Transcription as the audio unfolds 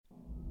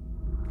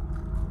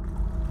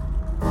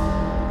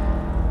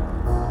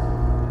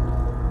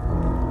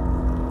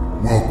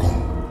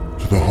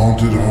the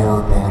Haunted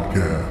Horror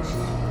Podcast.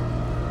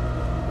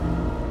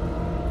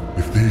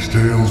 If these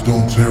tales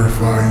don't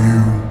terrify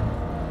you,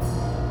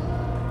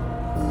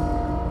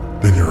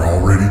 then you're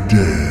already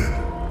dead.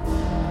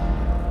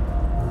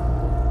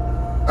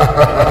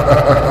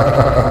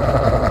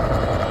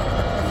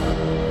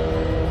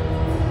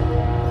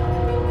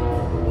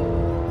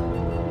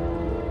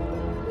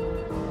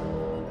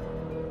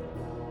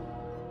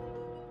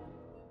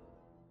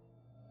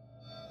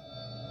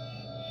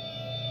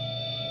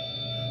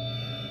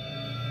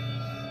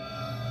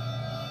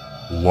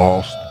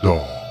 Lost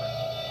Dog,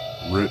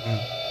 written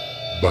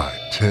by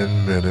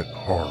 10 Minute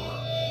Horror.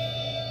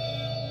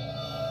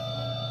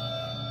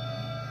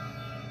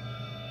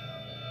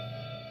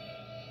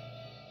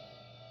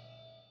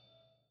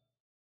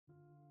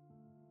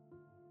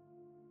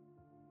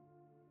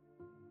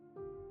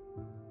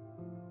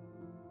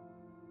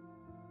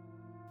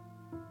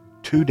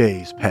 Two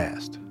days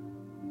passed.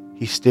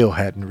 He still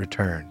hadn't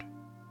returned.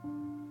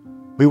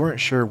 We weren't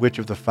sure which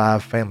of the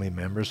 5 family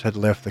members had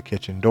left the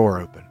kitchen door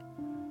open,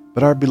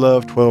 but our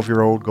beloved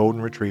 12-year-old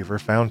golden retriever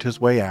found his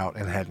way out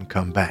and hadn't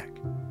come back.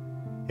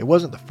 It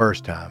wasn't the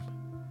first time.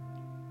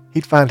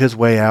 He'd find his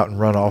way out and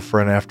run off for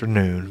an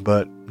afternoon,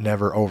 but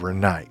never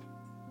overnight.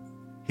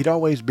 He'd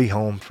always be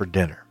home for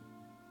dinner.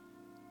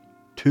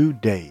 2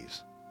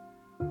 days.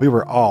 We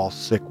were all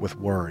sick with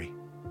worry.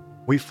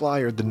 We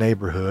flyered the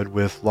neighborhood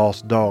with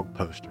lost dog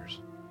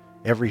posters.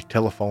 Every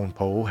telephone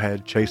pole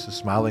had Chase's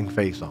smiling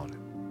face on it.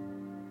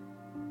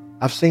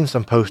 I've seen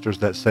some posters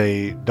that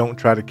say, "Don't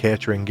try to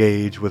catch or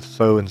engage with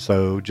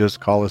so-and-so, just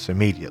call us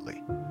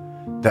immediately."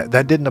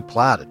 That didn't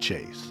apply to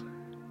Chase.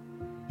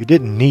 You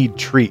didn't need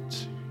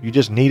treats, you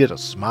just needed a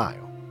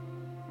smile.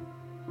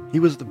 He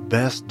was the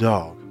best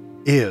dog,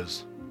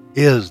 is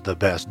the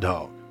best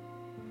dog.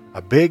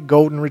 A big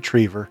golden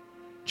retriever,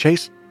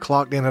 Chase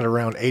clocked in at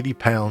around 80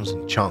 pounds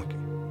and chunky.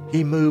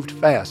 He moved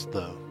fast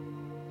though.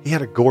 He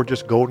had a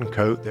gorgeous golden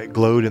coat that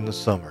glowed in the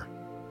summer.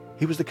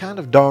 He was the kind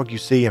of dog you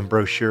see in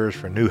brochures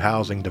for new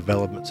housing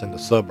developments in the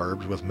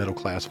suburbs with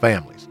middle-class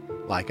families,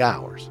 like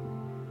ours.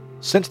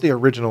 Since the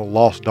original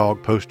Lost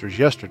Dog posters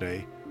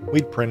yesterday,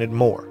 we'd printed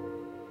more,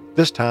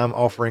 this time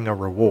offering a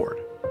reward,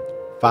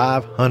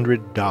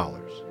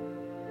 $500.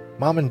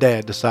 Mom and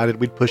Dad decided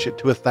we'd push it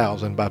to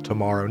 $1,000 by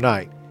tomorrow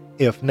night,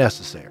 if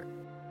necessary.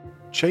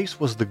 Chase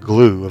was the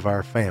glue of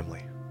our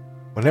family.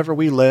 Whenever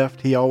we left,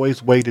 he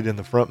always waited in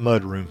the front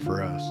mudroom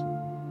for us.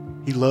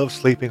 He loved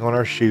sleeping on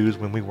our shoes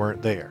when we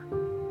weren't there.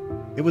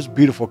 It was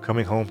beautiful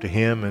coming home to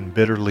him and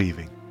bitter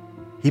leaving.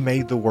 He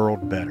made the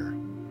world better,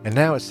 and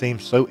now it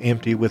seems so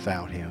empty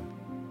without him.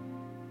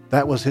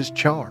 That was his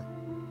charm.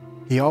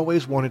 He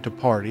always wanted to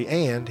party,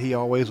 and he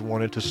always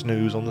wanted to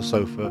snooze on the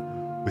sofa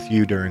with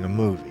you during a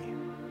movie.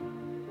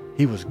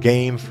 He was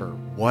game for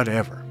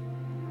whatever.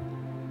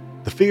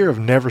 The fear of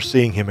never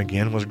seeing him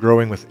again was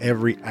growing with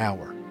every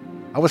hour.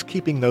 I was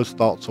keeping those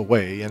thoughts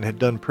away and had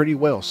done pretty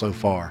well so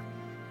far,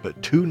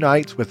 but 2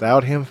 nights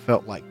without him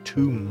felt like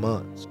 2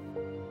 months.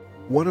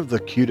 One of the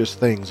cutest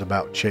things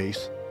about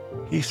Chase,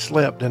 he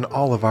slept in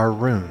all of our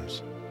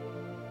rooms.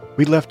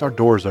 We left our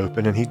doors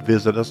open and he'd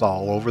visit us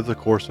all over the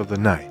course of the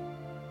night.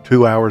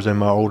 2 hours in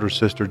my older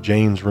sister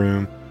Jane's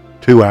room,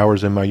 2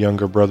 hours in my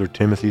younger brother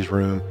Timothy's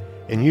room,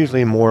 and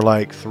usually more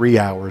like 3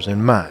 hours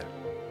in mine.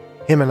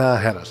 Him and I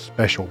had a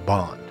special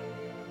bond.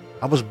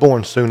 I was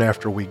born soon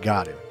after we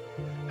got him.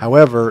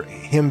 However,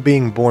 him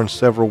being born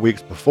several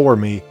weeks before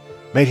me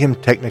made him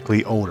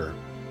technically older,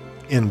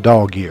 in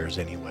dog years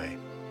anyway.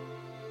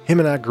 Him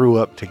and I grew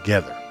up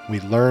together. We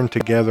learned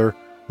together,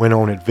 went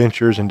on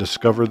adventures, and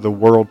discovered the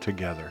world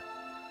together.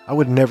 I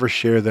would never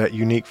share that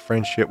unique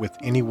friendship with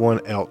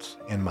anyone else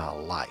in my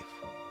life.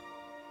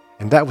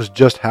 And that was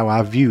just how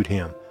I viewed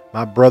him.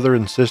 My brother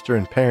and sister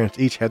and parents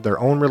each had their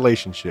own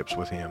relationships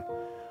with him,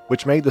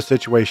 which made the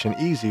situation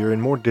easier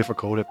and more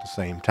difficult at the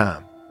same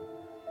time.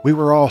 We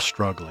were all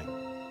struggling.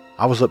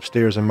 I was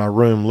upstairs in my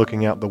room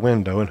looking out the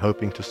window and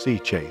hoping to see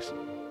Chase.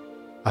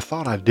 I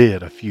thought I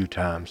did a few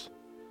times.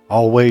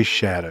 Always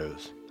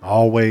shadows,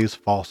 always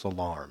false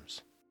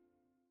alarms.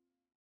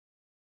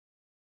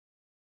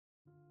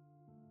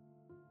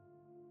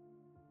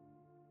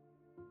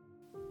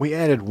 We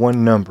added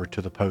one number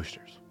to the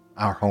posters,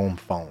 our home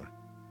phone.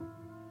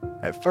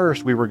 At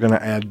first we were going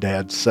to add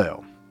Dad's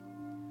cell.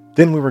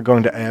 Then we were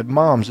going to add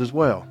Mom's as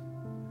well.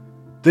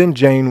 Then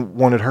Jane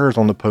wanted hers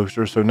on the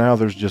poster, so now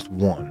there's just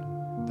one.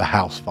 The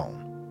house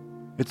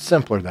phone. It's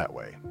simpler that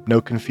way, no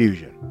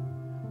confusion.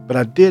 But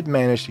I did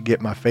manage to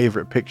get my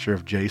favorite picture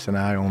of Jace and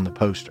I on the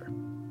poster.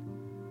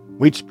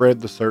 We'd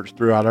spread the search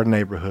throughout our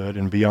neighborhood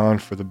and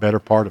beyond for the better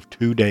part of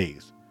 2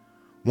 days.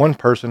 One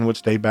person would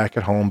stay back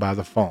at home by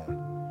the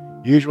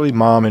phone, usually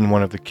Mom and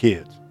one of the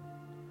kids.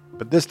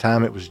 But this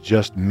time it was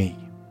just me.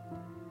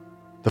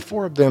 The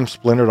 4 of them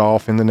splintered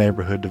off in the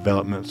neighborhood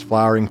developments,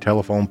 flowering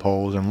telephone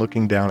poles and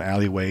looking down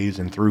alleyways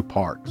and through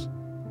parks.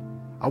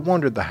 I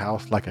wandered the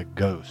house like a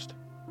ghost.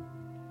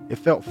 It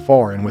felt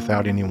foreign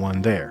without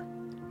anyone there,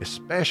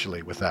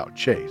 especially without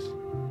Chase.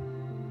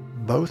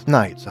 Both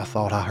nights I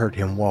thought I heard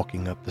him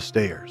walking up the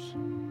stairs.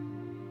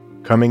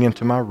 coming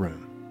into my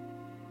room,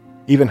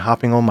 even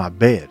hopping on my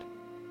bed.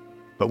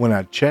 But when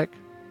I'd check,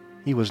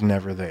 he was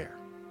never there.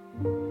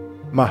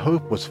 My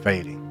hope was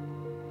fading.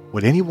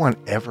 Would anyone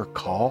ever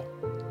call?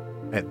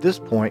 At this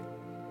point,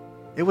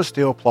 it was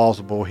still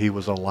plausible he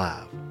was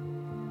alive.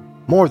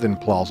 More than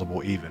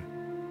plausible, even.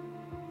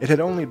 It had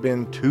only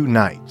been 2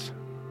 nights.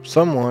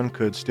 Someone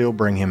could still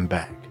bring him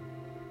back.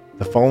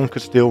 The phone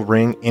could still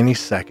ring any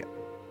second.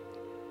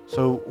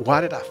 So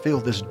why did I feel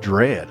this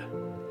dread?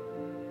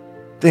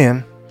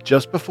 Then,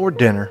 just before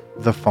dinner,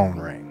 the phone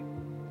rang.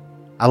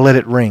 I let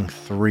it ring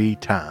 3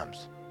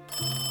 times.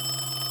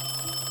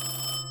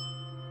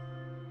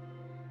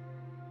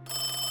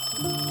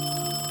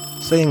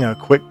 Saying a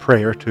quick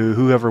prayer to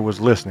whoever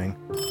was listening,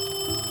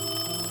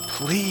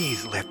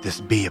 please let this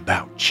be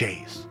about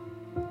Chase.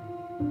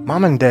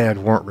 Mom and Dad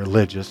weren't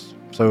religious,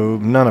 so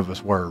none of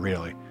us were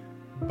really,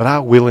 but I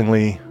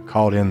willingly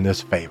called in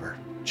this favor,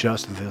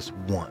 just this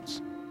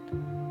once.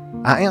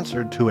 I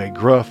answered to a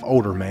gruff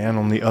older man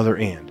on the other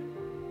end.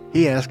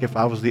 He asked if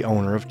I was the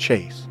owner of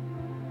Chase.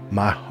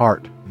 My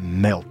heart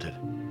melted.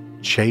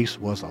 Chase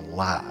was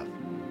alive.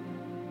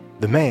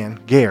 The man,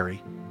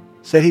 Gary,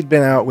 said he'd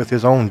been out with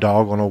his own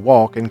dog on a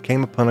walk and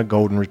came upon a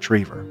golden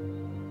retriever,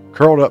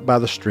 curled up by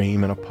the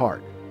stream in a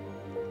park.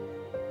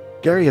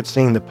 Gary had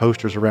seen the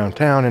posters around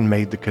town and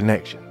made the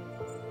connection.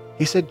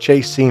 He said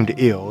Chase seemed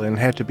ill and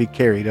had to be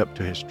carried up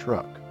to his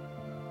truck.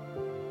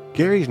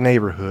 Gary's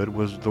neighborhood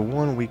was the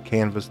one we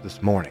canvassed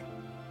this morning.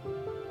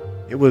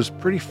 It was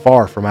pretty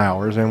far from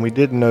ours and we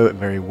didn't know it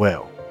very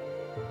well,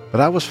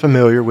 but I was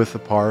familiar with the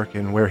park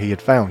and where he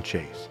had found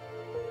Chase.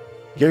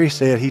 Gary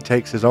said he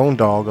takes his own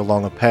dog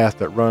along a path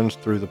that runs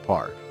through the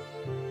park,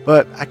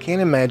 but I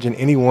can't imagine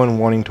anyone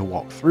wanting to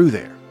walk through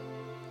there.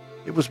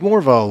 It was more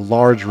of a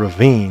large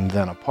ravine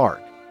than a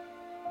park,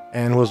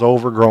 and was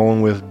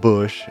overgrown with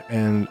bush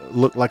and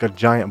looked like a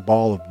giant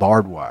ball of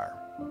barbed wire.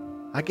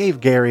 I gave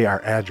Gary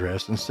our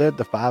address and said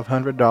the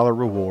 $500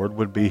 reward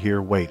would be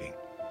here waiting.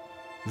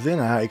 Then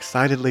I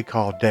excitedly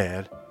called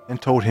Dad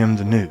and told him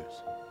the news.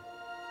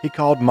 He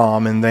called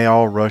Mom and they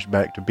all rushed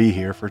back to be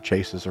here for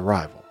Chase's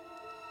arrival.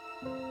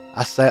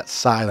 I sat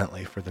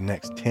silently for the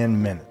next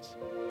 10 minutes,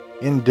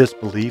 in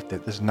disbelief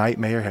that this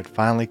nightmare had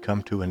finally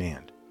come to an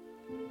end.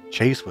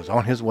 Chase was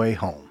on his way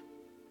home.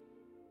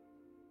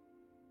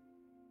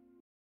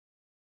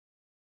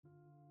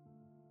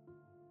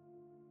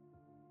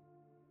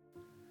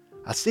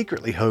 I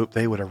secretly hoped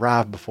they would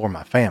arrive before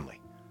my family,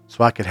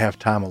 so I could have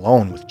time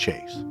alone with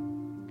Chase.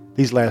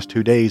 These last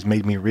 2 days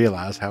made me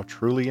realize how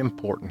truly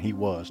important he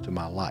was to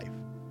my life.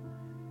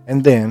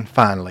 And then,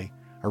 finally,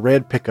 a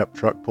red pickup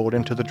truck pulled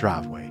into the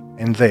driveway,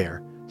 and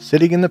there,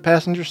 sitting in the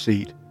passenger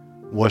seat,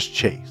 was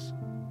Chase.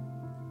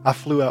 I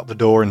flew out the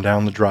door and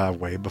down the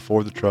driveway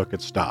before the truck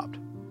had stopped.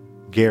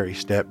 Gary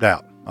stepped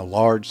out, a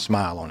large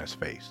smile on his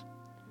face.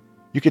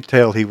 You could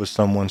tell he was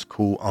someone's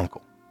cool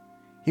uncle.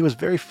 He was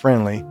very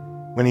friendly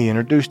when he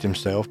introduced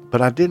himself,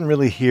 but I didn't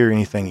really hear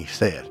anything he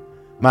said.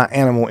 My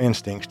animal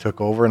instincts took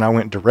over and I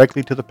went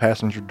directly to the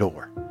passenger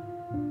door.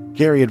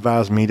 Gary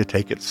advised me to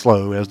take it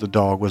slow as the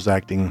dog was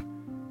acting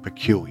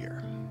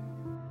peculiar.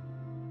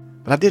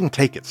 But I didn't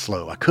take it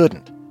slow. I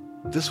couldn't.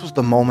 This was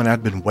the moment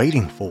I'd been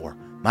waiting for.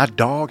 My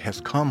dog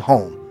has come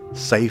home,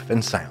 safe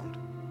and sound.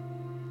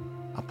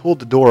 I pulled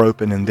the door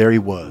open and there he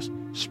was,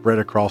 spread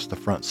across the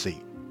front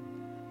seat.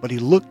 But he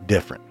looked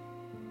different.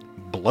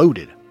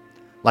 Bloated,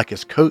 like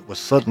his coat was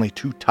suddenly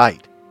too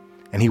tight,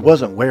 and he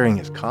wasn't wearing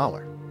his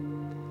collar.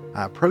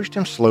 I approached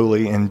him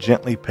slowly and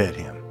gently pet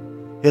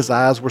him. His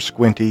eyes were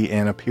squinty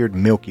and appeared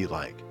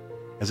milky-like,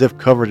 as if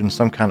covered in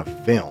some kind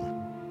of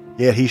film,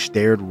 yet he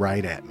stared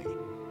right at me.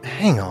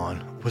 Hang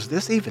on, was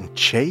this even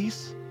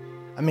Chase?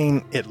 I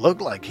mean, it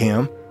looked like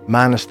him,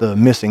 minus the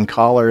missing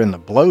collar and the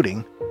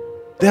bloating.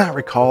 Then I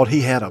recalled he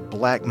had a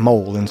black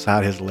mole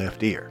inside his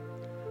left ear.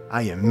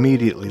 I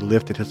immediately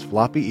lifted his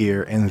floppy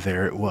ear and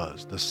there it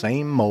was, the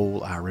same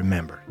mole I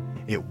remembered.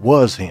 It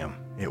was him.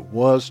 It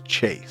was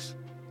Chase.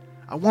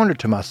 I wondered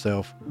to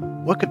myself,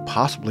 what could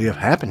possibly have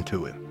happened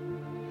to him?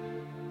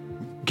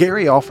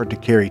 Gary offered to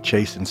carry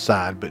Chase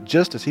inside, but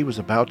just as he was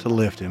about to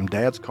lift him,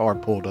 Dad's car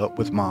pulled up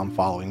with Mom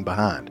following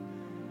behind.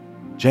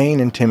 Jane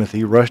and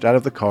Timothy rushed out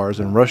of the cars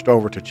and rushed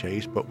over to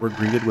Chase, but were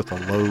greeted with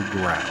a low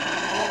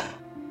growl.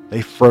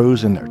 They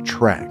froze in their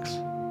tracks.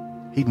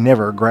 He'd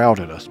never growled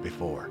at us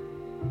before.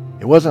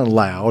 It wasn't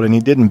loud and he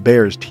didn't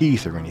bare his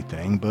teeth or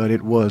anything, but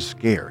it was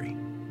scary.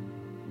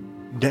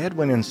 Dad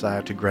went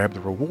inside to grab the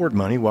reward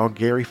money while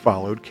Gary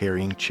followed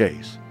carrying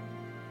Chase.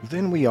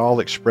 Then we all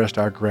expressed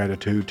our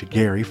gratitude to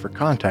Gary for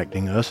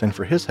contacting us and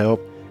for his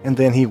help, and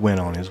then he went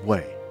on his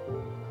way.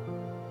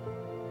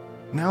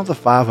 Now the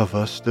 5 of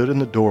us stood in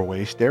the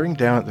doorway staring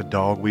down at the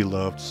dog we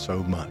loved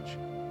so much.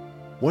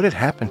 What had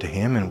happened to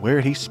him and where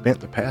had he spent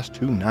the past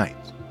 2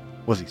 nights?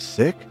 Was he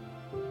sick?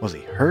 Was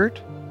he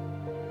hurt?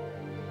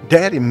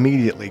 Dad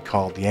immediately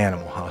called the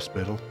animal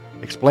hospital,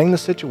 explained the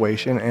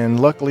situation, and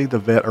luckily the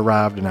vet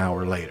arrived an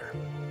hour later.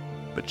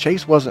 But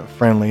Chase wasn't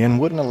friendly and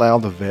wouldn't allow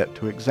the vet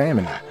to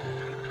examine him.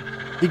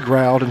 He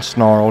growled and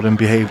snarled and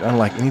behaved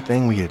unlike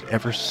anything we had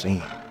ever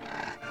seen.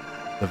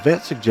 The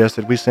vet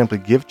suggested we simply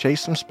give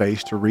Chase some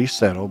space to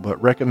resettle,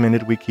 but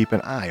recommended we keep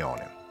an eye on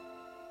him.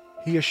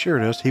 He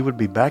assured us he would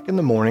be back in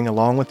the morning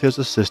along with his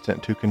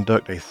assistant to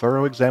conduct a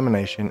thorough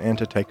examination and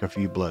to take a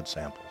few blood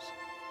samples.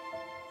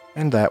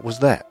 And that was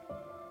that.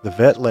 The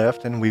vet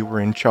left and we were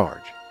in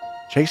charge.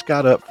 Chase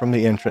got up from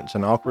the entrance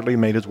and awkwardly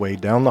made his way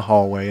down the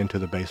hallway into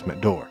the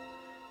basement door.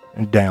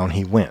 And down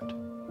he went.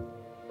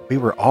 We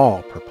were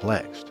all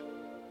perplexed.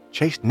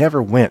 Chase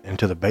never went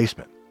into the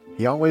basement.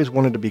 He always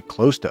wanted to be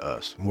close to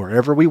us.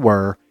 Wherever we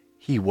were,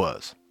 he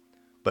was.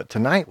 But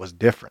tonight was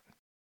different.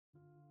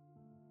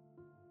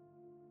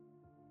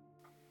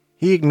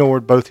 He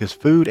ignored both his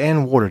food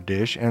and water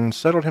dish and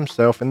settled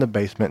himself in the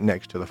basement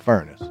next to the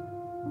furnace.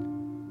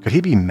 Could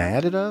he be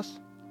mad at us?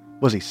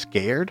 Was he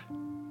scared?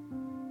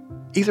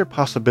 Either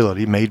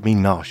possibility made me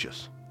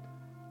nauseous.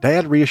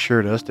 Dad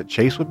reassured us that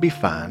Chase would be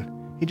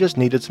fine. He just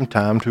needed some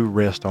time to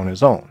rest on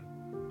his own.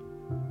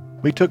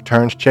 We took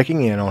turns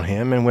checking in on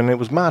him, and when it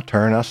was my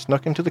turn, I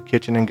snuck into the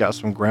kitchen and got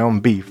some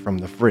ground beef from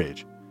the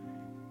fridge.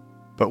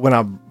 But when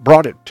I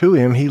brought it to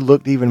him, he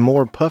looked even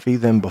more puffy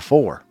than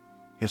before.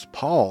 His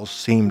paws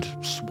seemed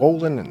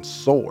swollen and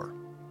sore.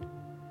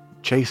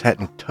 Chase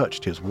hadn't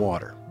touched his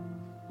water.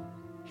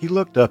 He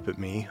looked up at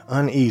me,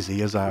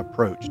 uneasy as I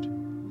approached.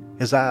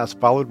 His eyes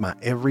followed my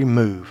every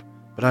move,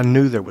 but I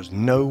knew there was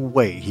no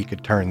way he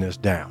could turn this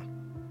down.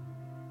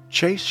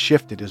 Chase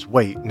shifted his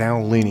weight,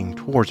 now leaning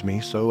towards me,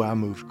 so I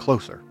moved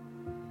closer,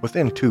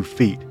 within 2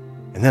 feet,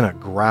 and then a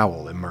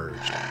growl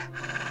emerged.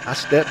 I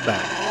stepped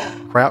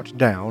back, crouched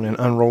down, and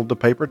unrolled the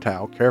paper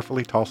towel,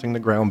 carefully tossing the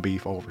ground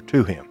beef over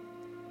to him.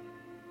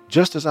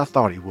 Just as I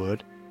thought he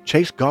would,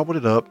 Chase gobbled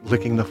it up,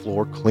 licking the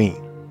floor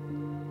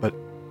clean. But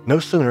no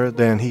sooner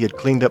than he had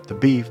cleaned up the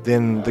beef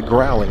than the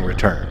growling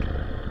returned,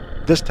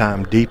 this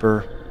time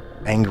deeper,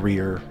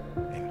 angrier,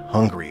 and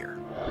hungrier.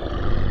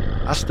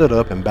 I stood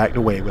up and backed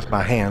away with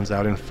my hands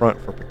out in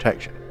front for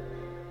protection.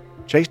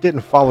 Chase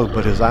didn't follow,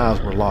 but his eyes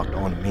were locked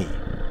on me.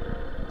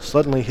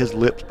 Suddenly his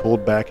lips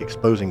pulled back,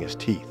 exposing his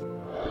teeth.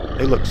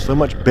 They looked so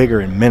much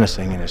bigger and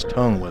menacing, and his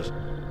tongue was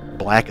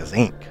black as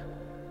ink.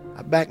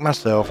 I backed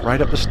myself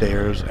right up the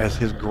stairs as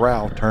his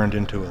growl turned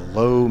into a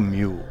low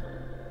mewl.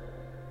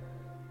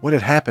 What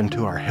had happened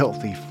to our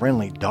healthy,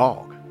 friendly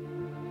dog?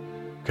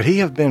 Could he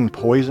have been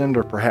poisoned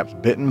or perhaps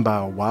bitten by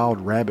a wild,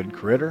 rabid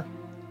critter?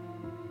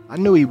 I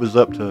knew he was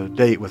up to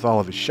date with all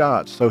of his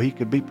shots, so he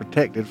could be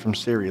protected from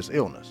serious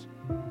illness.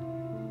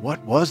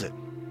 What was it?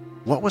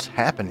 What was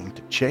happening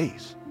to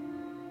Chase?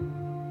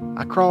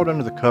 I crawled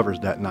under the covers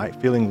that night,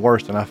 feeling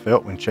worse than I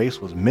felt when Chase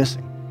was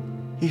missing.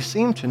 He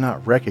seemed to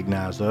not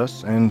recognize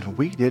us, and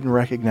we didn't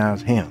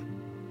recognize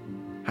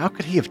him. How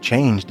could he have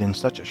changed in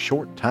such a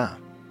short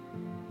time?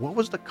 What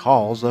was the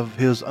cause of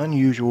his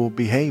unusual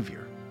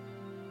behavior?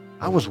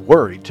 I was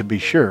worried, to be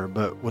sure,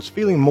 but was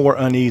feeling more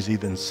uneasy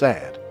than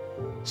sad.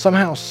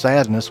 Somehow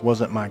sadness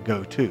wasn't my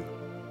go-to.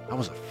 I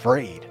was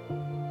afraid.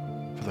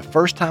 For the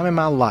first time in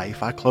my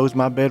life, I closed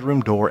my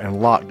bedroom door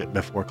and locked it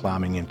before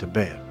climbing into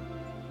bed.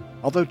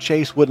 Although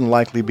Chase wouldn't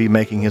likely be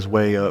making his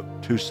way up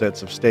 2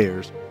 sets of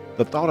stairs,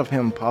 the thought of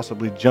him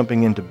possibly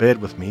jumping into bed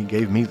with me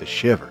gave me the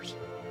shivers.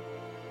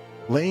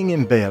 Laying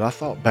in bed, I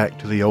thought back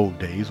to the old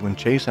days when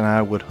Chase and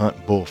I would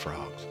hunt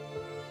bullfrogs.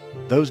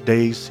 Those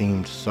days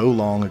seemed so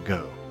long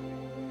ago.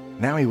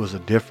 Now he was a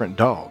different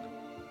dog.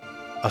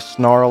 A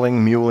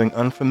snarling, mewling,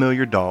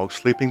 unfamiliar dog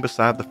sleeping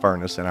beside the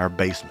furnace in our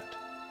basement.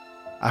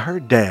 I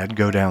heard Dad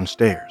go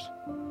downstairs,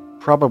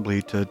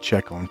 probably to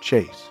check on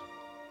Chase.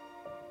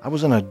 I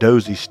was in a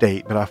dozy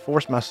state, but I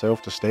forced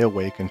myself to stay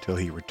awake until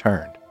he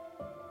returned.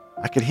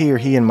 I could hear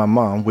he and my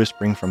mom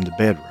whispering from the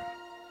bedroom.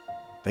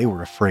 They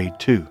were afraid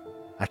too.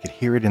 I could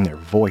hear it in their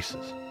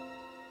voices.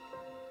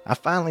 I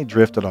finally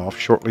drifted off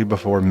shortly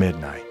before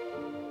midnight.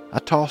 I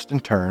tossed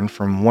and turned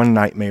from one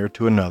nightmare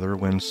to another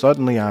when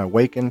suddenly I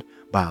awakened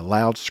by a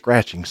loud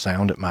scratching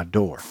sound at my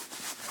door.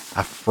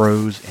 I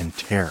froze in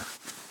terror.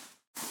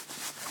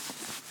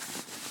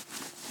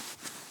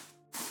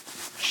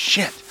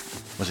 Shit!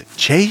 Was it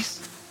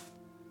Chase?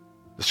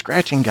 The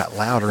scratching got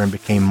louder and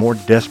became more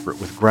desperate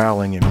with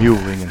growling and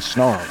mewling and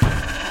snarling.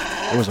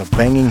 There was a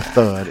banging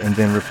thud and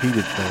then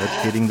repeated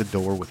thuds hitting the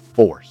door with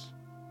force.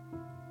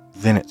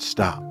 Then it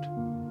stopped.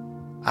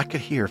 I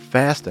could hear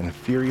fast and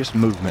furious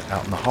movement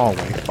out in the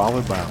hallway,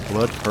 followed by a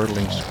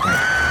blood-curdling scream.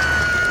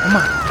 Oh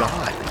my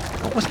God!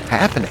 What was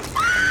happening?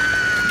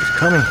 It was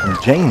coming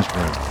from Jane's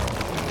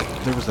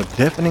room. There was a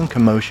deafening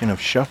commotion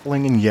of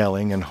shuffling and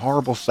yelling and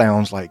horrible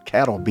sounds like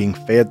cattle being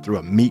fed through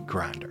a meat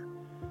grinder.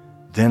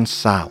 Then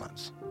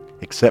silence,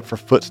 except for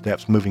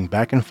footsteps moving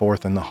back and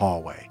forth in the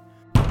hallway.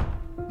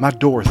 My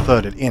door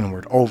thudded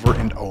inward over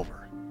and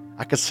over.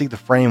 I could see the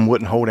frame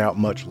wouldn't hold out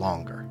much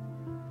longer.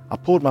 I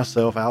pulled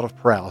myself out of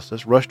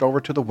paralysis, rushed over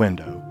to the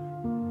window,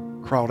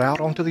 crawled out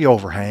onto the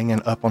overhang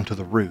and up onto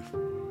the roof.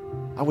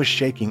 I was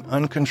shaking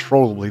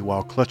uncontrollably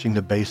while clutching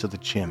the base of the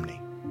chimney.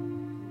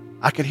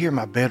 I could hear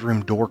my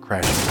bedroom door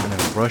crashing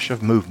and a rush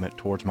of movement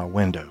towards my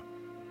window.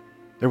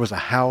 There was a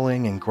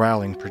howling and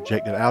growling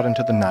projected out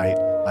into the night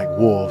like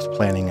wolves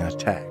planning an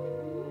attack.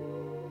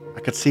 I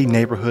could see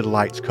neighborhood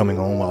lights coming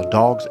on while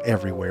dogs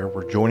everywhere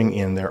were joining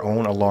in their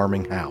own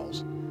alarming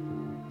howls.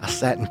 I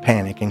sat in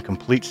panic and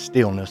complete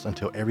stillness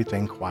until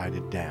everything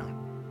quieted down.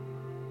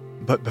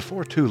 But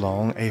before too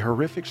long, a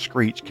horrific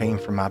screech came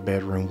from my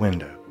bedroom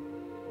window.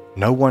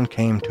 No one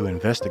came to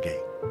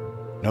investigate.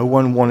 No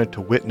one wanted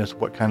to witness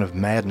what kind of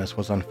madness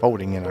was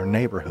unfolding in our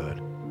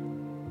neighborhood.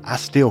 I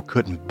still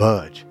couldn't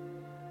budge.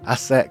 I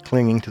sat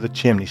clinging to the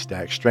chimney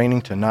stack,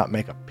 straining to not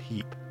make a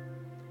peep.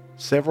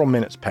 Several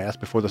minutes passed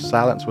before the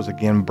silence was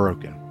again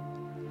broken.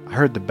 I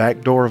heard the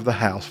back door of the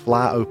house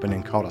fly open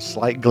and caught a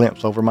slight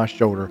glimpse over my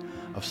shoulder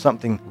of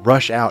something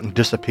rush out and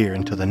disappear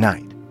into the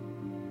night.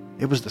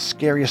 It was the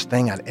scariest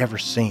thing I'd ever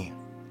seen.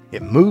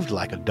 It moved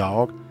like a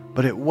dog,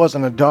 but it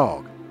wasn't a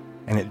dog,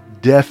 and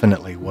it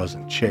definitely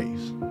wasn't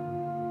Chase.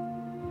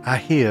 I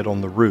hid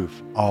on the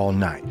roof all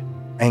night,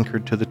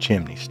 anchored to the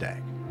chimney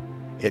stack.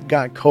 It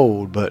got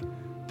cold, but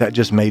that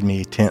just made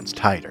me tense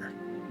tighter.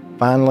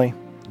 Finally,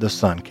 the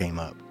sun came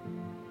up.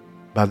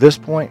 By this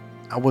point,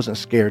 I wasn't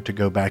scared to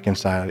go back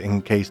inside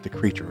in case the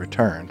creature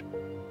returned.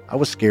 I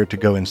was scared to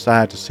go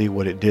inside to see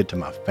what it did to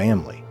my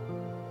family.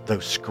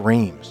 Those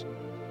screams,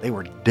 they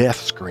were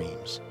death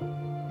screams.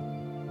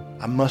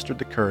 I mustered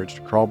the courage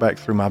to crawl back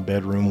through my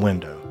bedroom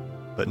window,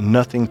 but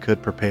nothing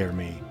could prepare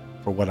me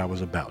for what I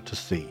was about to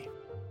see.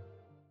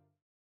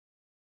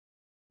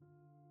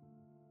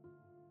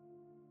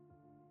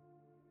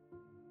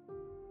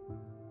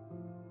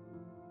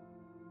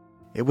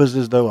 It was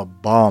as though a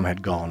bomb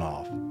had gone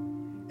off.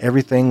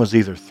 Everything was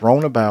either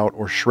thrown about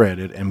or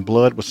shredded, and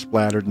blood was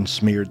splattered and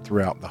smeared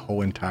throughout the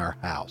whole entire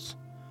house.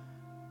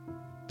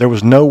 There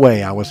was no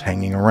way I was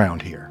hanging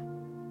around here.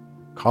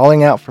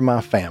 Calling out for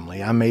my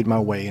family, I made my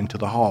way into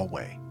the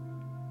hallway.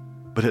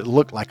 But it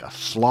looked like a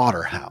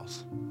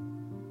slaughterhouse.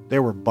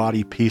 There were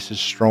body pieces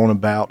strewn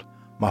about.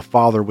 My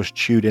father was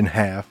chewed in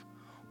half.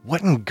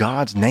 What in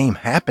God's name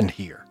happened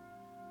here?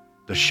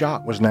 The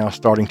shock was now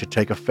starting to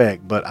take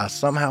effect, but I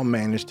somehow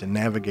managed to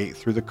navigate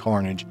through the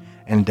carnage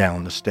and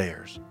down the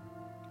stairs.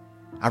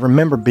 I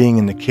remember being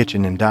in the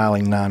kitchen and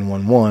dialing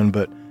 911,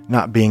 but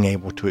not being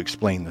able to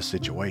explain the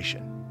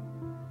situation.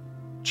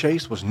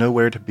 Chase was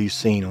nowhere to be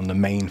seen on the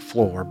main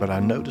floor, but I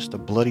noticed a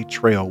bloody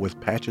trail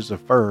with patches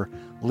of fur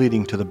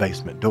leading to the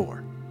basement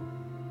door.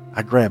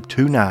 I grabbed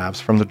 2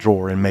 knives from the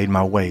drawer and made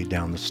my way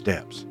down the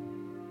steps.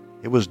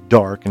 It was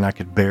dark and I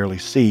could barely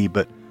see,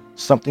 but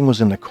something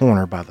was in the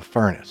corner by the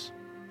furnace.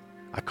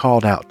 I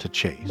called out to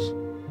Chase.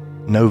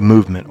 No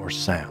movement or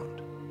sound.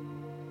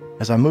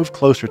 As I moved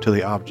closer to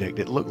the object,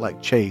 it looked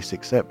like Chase,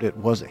 except it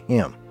wasn't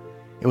him.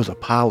 It was a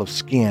pile of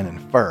skin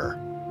and fur.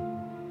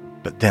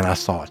 But then I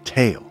saw a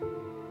tail.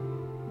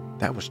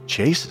 That was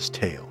Chase's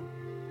tail.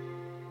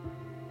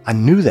 I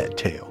knew that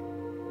tail.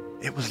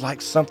 It was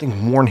like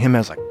something worn him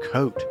as a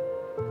coat.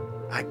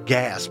 I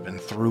gasped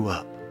and threw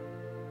up.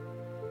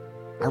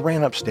 I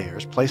ran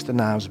upstairs, placed the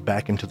knives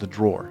back into the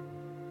drawer,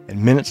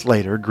 and minutes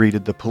later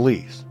greeted the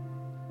police.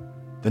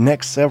 The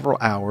next several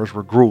hours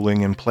were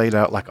grueling and played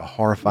out like a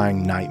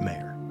horrifying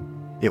nightmare.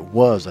 It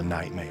was a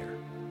nightmare.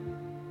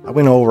 I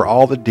went over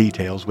all the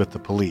details with the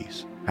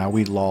police, how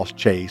we'd lost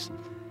Chase,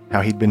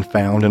 how he'd been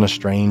found in a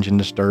strange and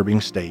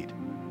disturbing state.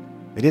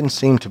 They didn't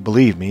seem to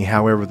believe me,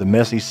 however the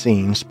messy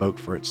scene spoke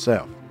for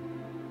itself.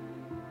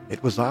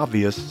 It was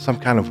obvious some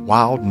kind of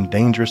wild and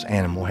dangerous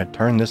animal had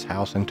turned this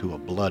house into a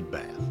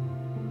bloodbath.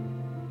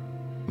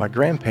 My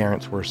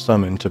grandparents were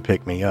summoned to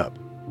pick me up.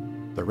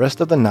 The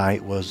rest of the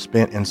night was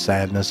spent in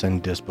sadness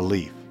and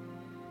disbelief.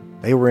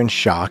 They were in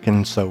shock,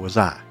 and so was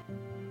I.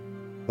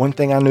 One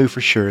thing I knew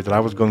for sure, that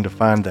I was going to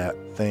find that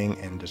thing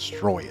and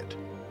destroy it.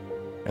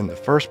 And the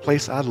first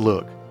place I'd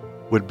look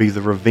would be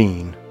the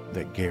ravine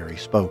that Gary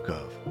spoke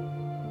of.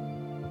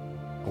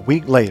 A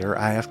week later,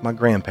 I asked my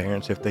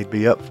grandparents if they'd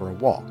be up for a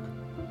walk.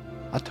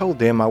 I told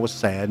them I was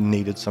sad and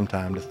needed some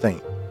time to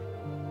think,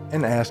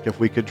 and asked if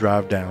we could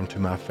drive down to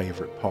my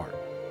favorite park.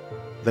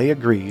 They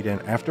agreed,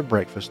 and after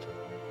breakfast,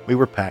 we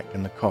were packed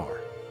in the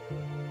car.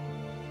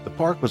 The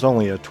park was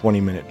only a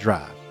 20-minute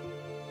drive.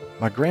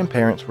 My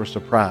grandparents were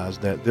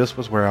surprised that this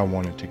was where I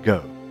wanted to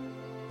go.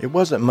 It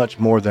wasn't much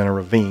more than a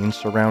ravine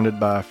surrounded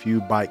by a few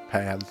bike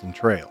paths and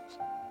trails.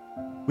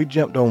 We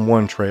jumped on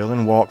one trail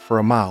and walked for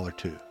a mile or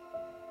two.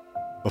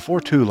 Before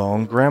too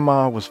long,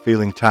 Grandma was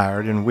feeling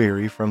tired and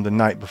weary from the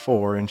night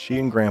before, and she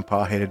and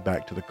Grandpa headed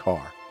back to the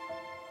car.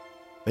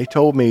 They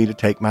told me to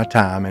take my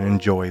time and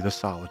enjoy the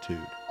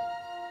solitude.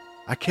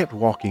 I kept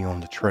walking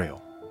on the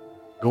trail,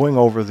 going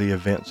over the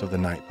events of the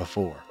night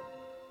before.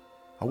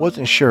 I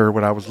wasn't sure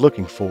what I was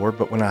looking for,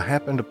 but when I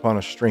happened upon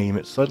a stream,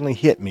 it suddenly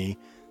hit me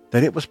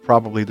that it was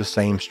probably the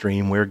same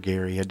stream where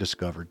Gary had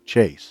discovered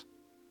Chase.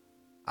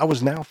 I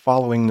was now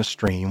following the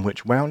stream,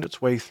 which wound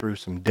its way through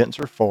some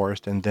denser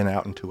forest and then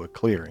out into a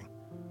clearing.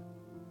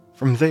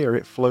 From there,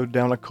 it flowed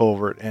down a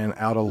culvert and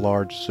out a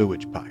large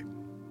sewage pipe.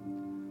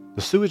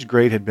 The sewage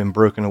grate had been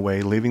broken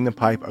away, leaving the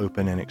pipe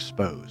open and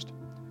exposed.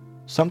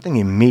 Something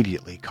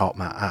immediately caught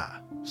my eye,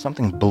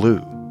 something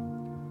blue.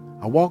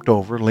 I walked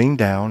over, leaned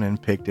down,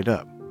 and picked it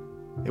up.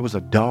 It was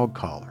a dog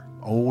collar,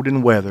 old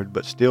and weathered,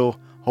 but still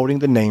holding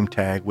the name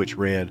tag which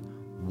read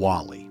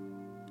Wally.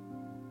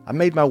 I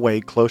made my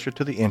way closer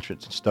to the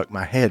entrance and stuck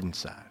my head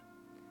inside.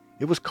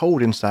 It was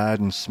cold inside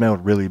and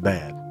smelled really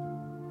bad.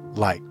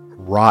 Like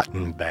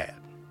rotten bad.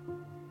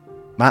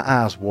 My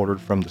eyes watered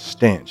from the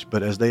stench,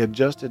 but as they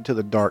adjusted to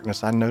the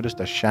darkness, I noticed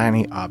a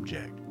shiny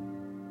object.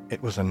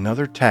 It was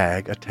another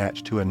tag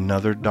attached to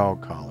another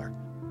dog collar,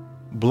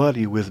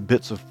 bloody with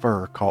bits of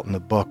fur caught in the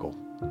buckle.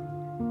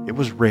 It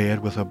was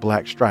red with a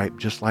black stripe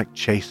just like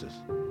Chase's.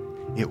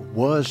 It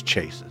was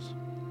Chase's.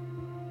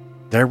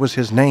 There was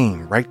his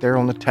name right there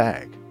on the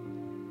tag.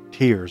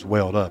 Tears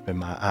welled up in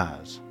my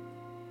eyes.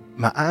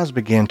 My eyes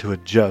began to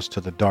adjust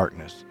to the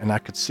darkness, and I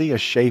could see a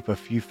shape a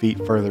few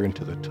feet further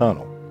into the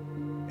tunnel.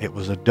 It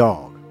was a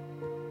dog,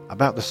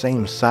 about the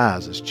same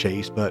size as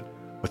Chase, but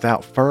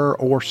without fur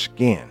or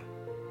skin.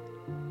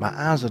 My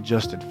eyes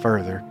adjusted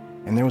further,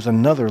 and there was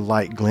another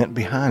light glint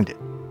behind it,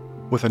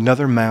 with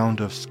another mound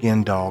of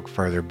skinned dog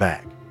further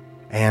back,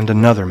 and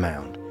another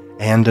mound,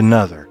 and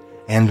another,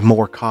 and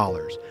more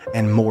collars,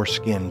 and more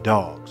skinned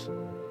dogs.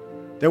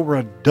 There were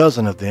a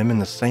dozen of them in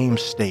the same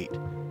state,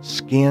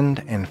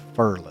 skinned and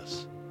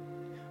furless.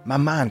 My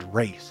mind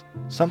raced.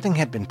 Something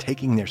had been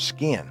taking their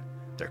skin,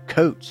 their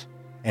coats,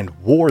 and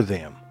wore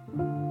them.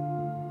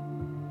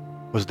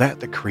 Was that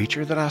the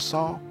creature that I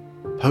saw,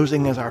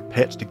 posing as our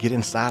pets to get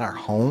inside our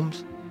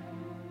homes?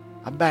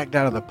 I backed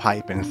out of the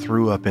pipe and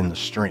threw up in the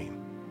stream.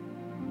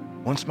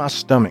 Once my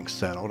stomach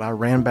settled, I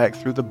ran back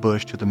through the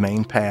bush to the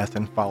main path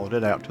and followed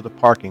it out to the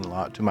parking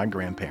lot to my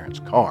grandparents'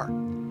 car.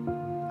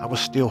 I was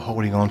still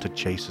holding on to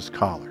Chase's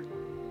collar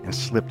and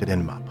slipped it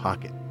into my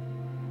pocket.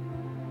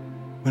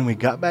 When we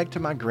got back to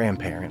my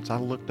grandparents, I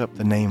looked up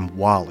the name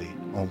Wally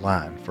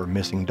online for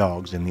missing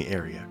dogs in the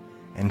area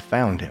and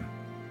found him.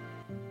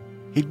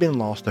 He'd been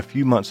lost a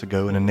few months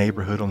ago in a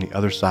neighborhood on the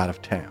other side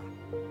of town.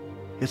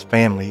 His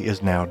family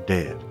is now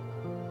dead,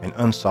 an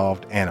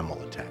unsolved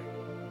animal attack.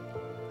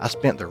 I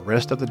spent the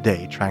rest of the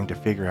day trying to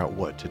figure out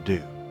what to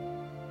do.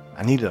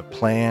 I needed a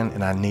plan,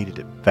 and I needed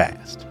it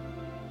fast.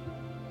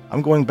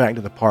 I'm going back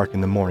to the park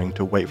in the morning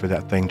to wait for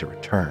that thing to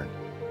return.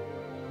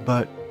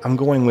 But I'm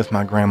going with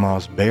my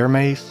grandma's bear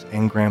mace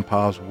and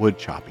grandpa's wood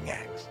chopping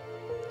axe.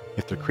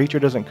 If the creature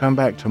doesn't come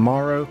back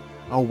tomorrow,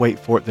 I'll wait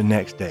for it the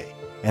next day,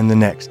 and the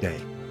next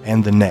day,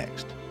 and the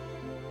next.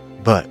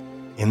 But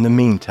in the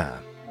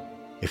meantime,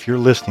 if you're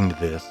listening to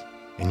this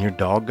and your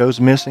dog goes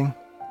missing,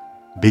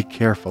 be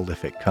careful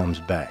if it comes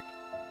back.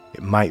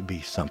 It might be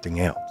something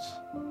else.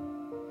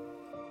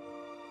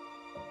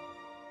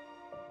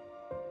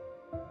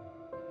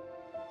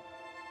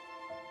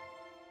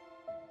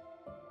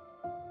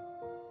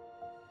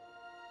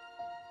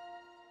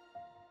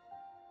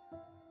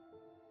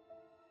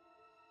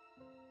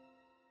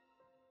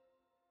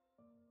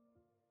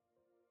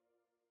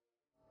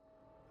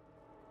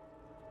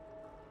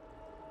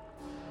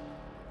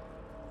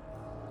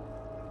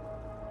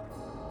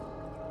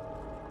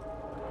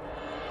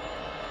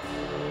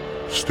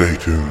 Stay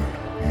tuned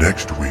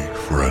next week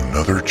for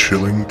another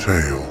chilling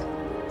tale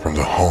from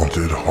the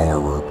Haunted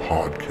Horror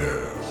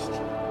Podcast.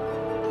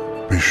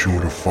 Be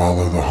sure to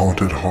follow the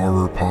Haunted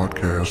Horror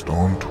Podcast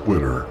on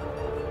Twitter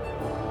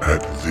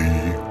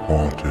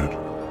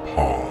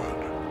 @TheHauntedPod.